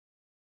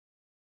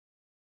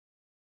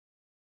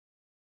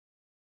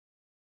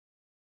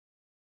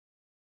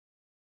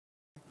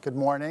Good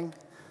morning.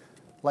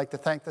 I'd like to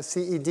thank the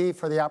CED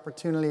for the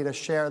opportunity to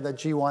share the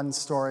G1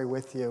 story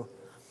with you.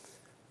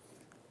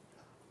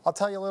 I'll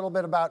tell you a little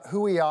bit about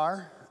who we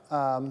are,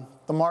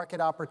 the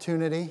market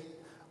opportunity,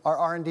 our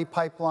R&D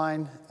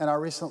pipeline, and our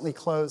recently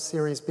closed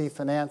Series B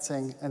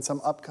financing, and some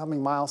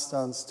upcoming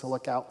milestones to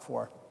look out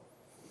for.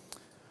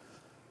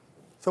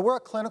 So we're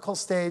a clinical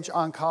stage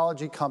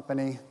oncology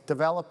company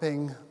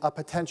developing a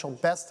potential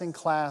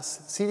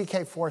best-in-class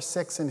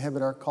CDK4/6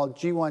 inhibitor called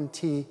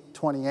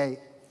G1T28.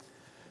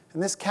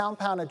 And this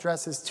compound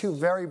addresses two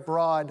very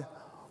broad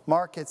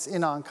markets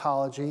in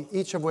oncology,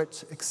 each of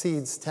which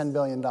exceeds $10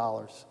 billion.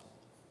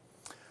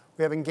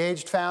 We have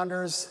engaged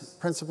founders,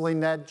 principally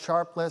Ned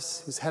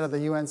Sharpless, who's head of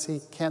the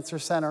UNC Cancer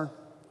Center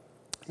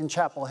in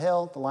Chapel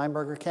Hill, the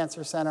Lineberger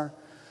Cancer Center,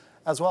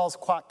 as well as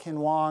Kwok Kin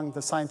Wong,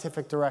 the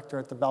scientific director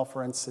at the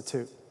Belfer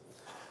Institute.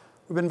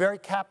 We've been very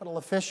capital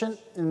efficient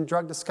in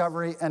drug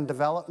discovery and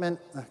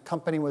development. The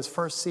company was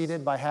first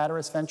seeded by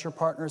Hatteras Venture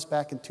Partners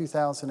back in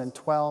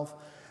 2012,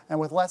 and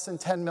with less than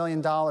 $10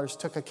 million,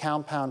 took a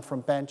compound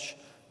from bench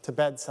to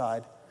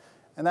bedside.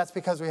 And that's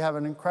because we have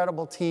an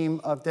incredible team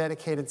of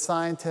dedicated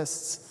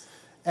scientists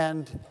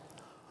and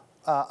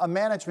a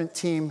management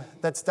team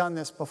that's done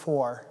this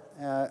before.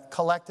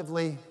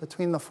 Collectively,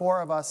 between the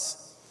four of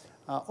us,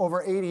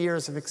 over 80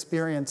 years of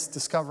experience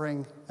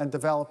discovering and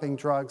developing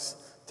drugs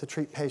to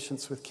treat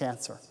patients with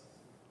cancer.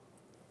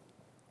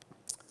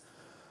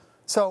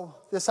 So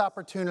this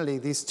opportunity,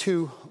 these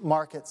two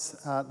markets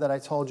that I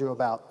told you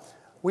about,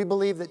 we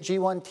believe that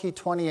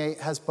G1T28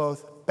 has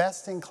both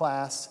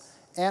best-in-class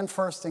and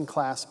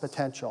first-in-class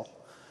potential.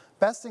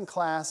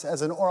 Best-in-class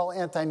as an oral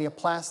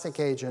anti-neoplastic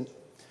agent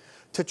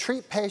to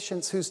treat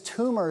patients whose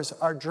tumors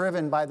are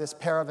driven by this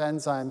pair of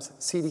enzymes,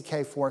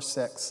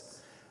 CDK4/6.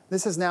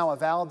 This is now a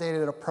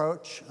validated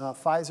approach.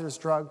 Pfizer's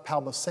drug,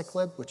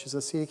 palbociclib, which is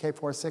a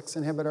CDK4/6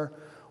 inhibitor,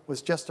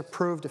 was just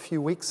approved a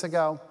few weeks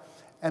ago,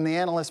 and the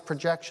analyst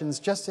projections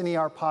just in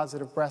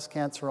ER-positive breast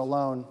cancer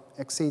alone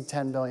exceed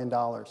 $10 billion.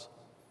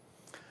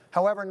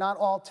 However, not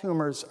all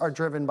tumors are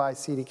driven by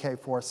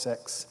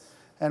CDK4/6,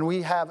 and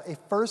we have a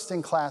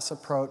first-in-class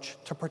approach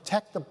to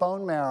protect the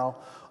bone marrow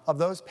of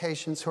those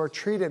patients who are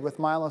treated with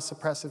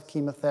myelosuppressive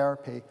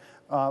chemotherapy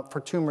for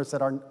tumors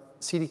that are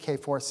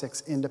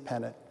CDK4/6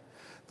 independent.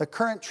 The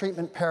current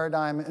treatment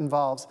paradigm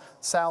involves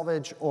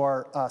salvage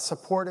or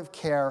supportive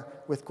care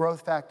with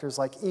growth factors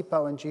like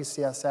EPO and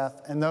G-CSF,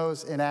 and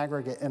those in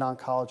aggregate in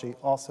oncology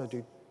also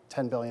do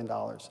 $10 billion.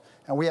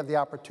 And we have the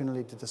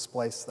opportunity to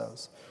displace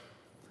those.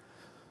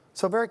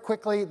 So very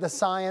quickly, the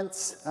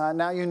science.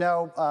 Now you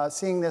know,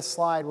 seeing this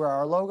slide, where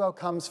our logo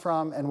comes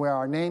from and where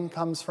our name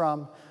comes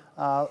from.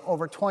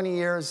 Over 20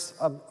 years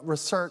of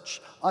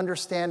research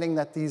understanding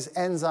that these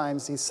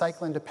enzymes, these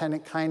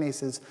cyclin-dependent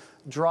kinases,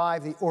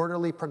 drive the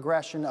orderly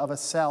progression of a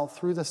cell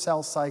through the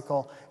cell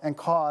cycle and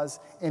cause,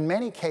 in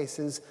many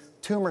cases,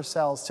 tumor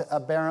cells to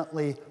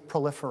aberrantly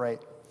proliferate.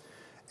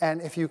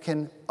 And if you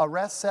can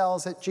arrest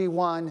cells at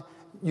G1,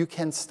 you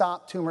can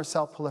stop tumor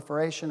cell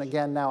proliferation.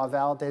 Again, now a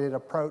validated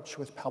approach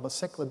with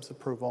palbociclib's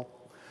approval.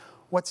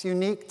 What's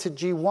unique to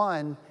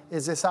G1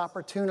 is this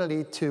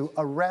opportunity to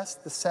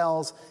arrest the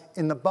cells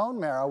in the bone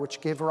marrow,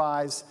 which give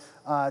rise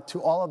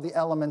to all of the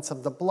elements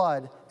of the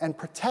blood, and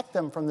protect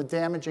them from the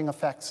damaging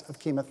effects of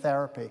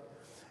chemotherapy.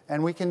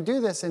 And we can do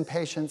this in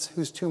patients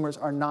whose tumors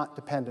are not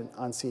dependent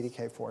on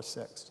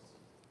CDK4/6.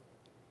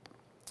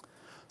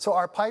 So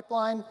our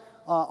pipeline,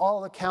 all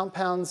of the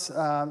compounds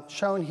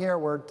shown here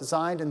were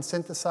designed and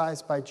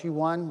synthesized by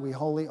G1. We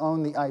wholly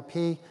own the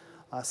IP,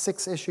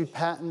 6 issued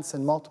patents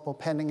and multiple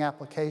pending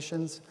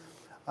applications.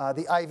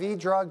 The IV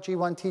drug,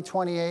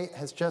 G1T28,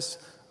 has just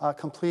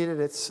completed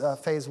its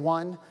phase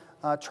 1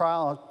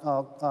 trial.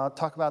 I'll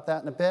talk about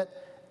that in a bit.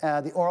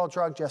 The oral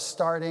drug just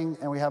starting,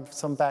 and we have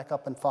some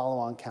backup and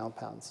follow-on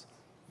compounds.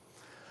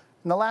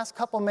 In the last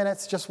couple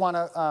minutes, just want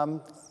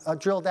to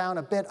drill down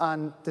a bit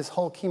on this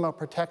whole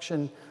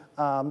chemoprotection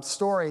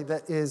story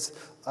that is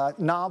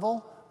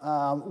novel.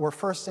 We're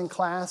first in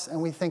class,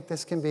 and we think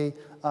this can be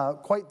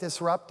quite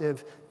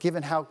disruptive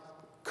given how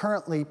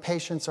currently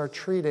patients are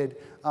treated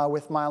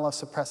with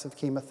myelosuppressive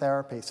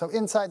chemotherapy. So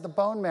inside the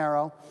bone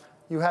marrow,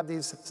 you have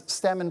these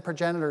stem and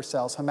progenitor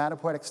cells,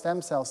 hematopoietic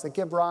stem cells, that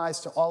give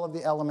rise to all of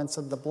the elements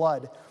of the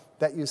blood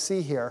that you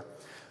see here.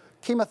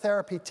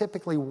 Chemotherapy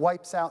typically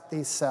wipes out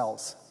these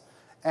cells.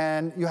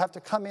 And you have to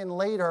come in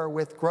later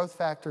with growth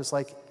factors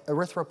like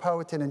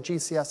erythropoietin and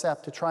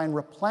G-CSF to try and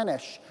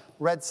replenish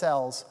red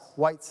cells,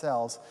 white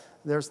cells.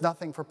 There's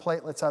nothing for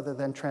platelets other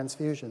than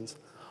transfusions.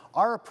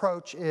 Our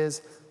approach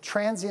is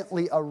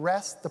transiently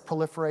arrest the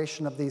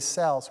proliferation of these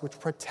cells, which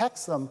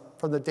protects them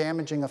from the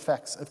damaging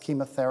effects of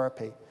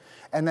chemotherapy.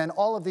 And then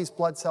all of these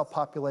blood cell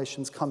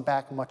populations come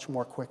back much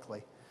more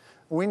quickly.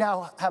 We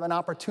now have an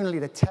opportunity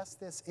to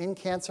test this in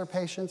cancer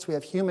patients. We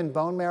have human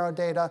bone marrow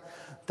data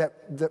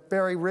that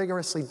very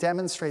rigorously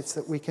demonstrates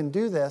that we can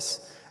do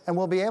this. And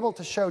we'll be able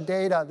to show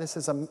data. This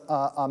is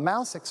a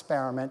mouse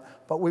experiment,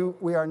 but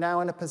we are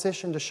now in a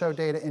position to show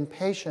data in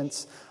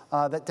patients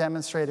that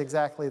demonstrate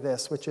exactly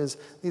this, which is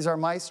these are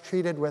mice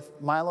treated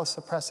with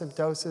myelosuppressive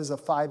doses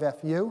of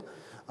 5-FU.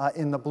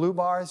 In the blue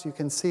bars, you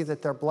can see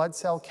that their blood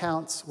cell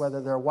counts,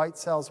 whether they're white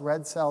cells,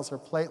 red cells, or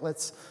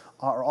platelets,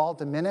 are all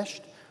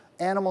diminished.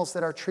 Animals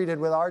that are treated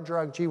with our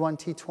drug,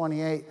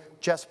 G1T28,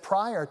 just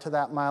prior to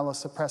that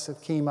myelosuppressive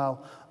chemo,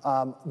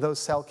 those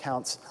cell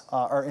counts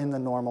are in the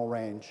normal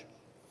range.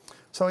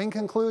 So in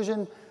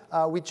conclusion,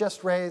 we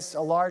just raised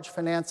a large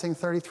financing,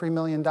 $33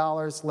 million,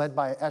 led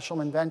by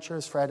Eshelman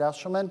Ventures, Fred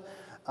Eshelman,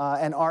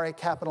 and RA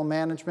Capital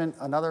Management,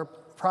 another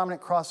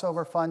prominent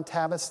crossover fund,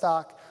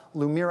 Tavistock,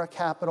 Lumira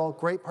Capital,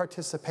 great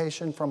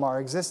participation from our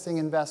existing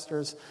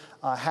investors,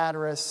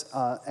 Hatteras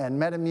and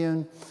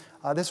MedImmune.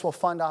 This will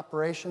fund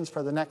operations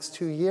for the next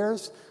 2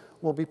 years.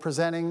 We'll be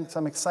presenting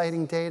some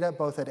exciting data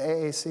both at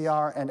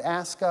AACR and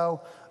ASCO,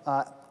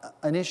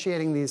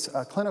 initiating these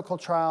clinical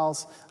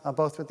trials,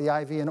 both with the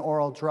IV and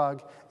oral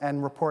drug,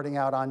 and reporting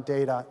out on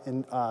data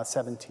in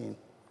 2017.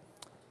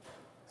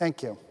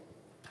 Thank you.